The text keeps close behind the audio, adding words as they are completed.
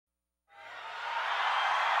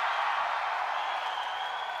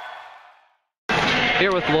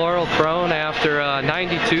Here with Laurel Krohn after a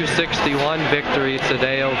 92-61 victory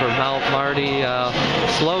today over Mount Marty.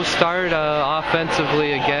 Slow start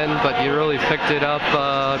offensively again, but you really picked it up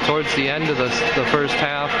towards the end of the first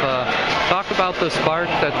half. Talk about the spark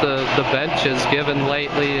that the bench has given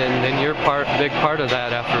lately, and your big part of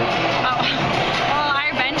that effort. Well,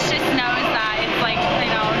 our bench just knows that it's like,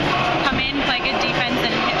 come in, play good defense,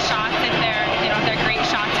 and hit shots if they're great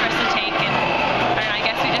shots for us to take. And I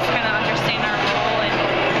guess we just kind of understand our role, and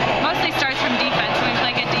mostly starts from defense. When we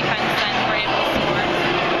play good defense, then we're able to score.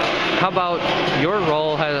 How about your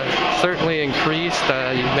role has certainly increased?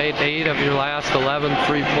 You've made 8 of your last 11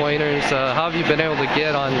 three-pointers. How have you been able to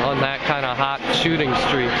get on that kind of hot shooting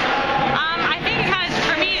streak? I think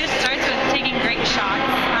for me, it just starts with taking great shots.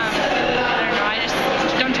 I don't know, I just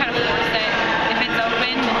don't try to force it. If it's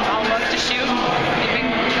open, I'll look to shoot. If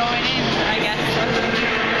it's going in, I guess.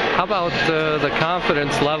 How about the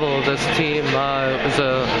confidence level of this team? It was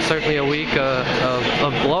certainly a week of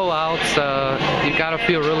blowouts. You've got to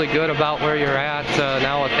feel really good about where you're at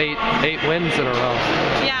now with 8 wins in a row.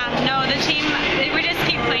 Yeah, no, the team, we just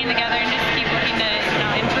keep playing together and just keep looking to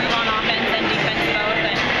improve on offense and defense both.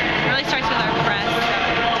 And it really starts with our press.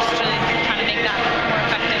 So just really trying to make that more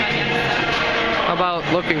effective, I guess. How about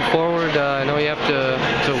looking forward? I know you have to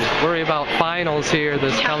worry about finals here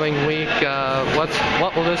this coming week.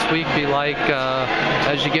 What will this week be like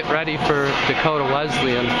as you get ready for Dakota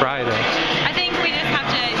Wesleyan Friday? I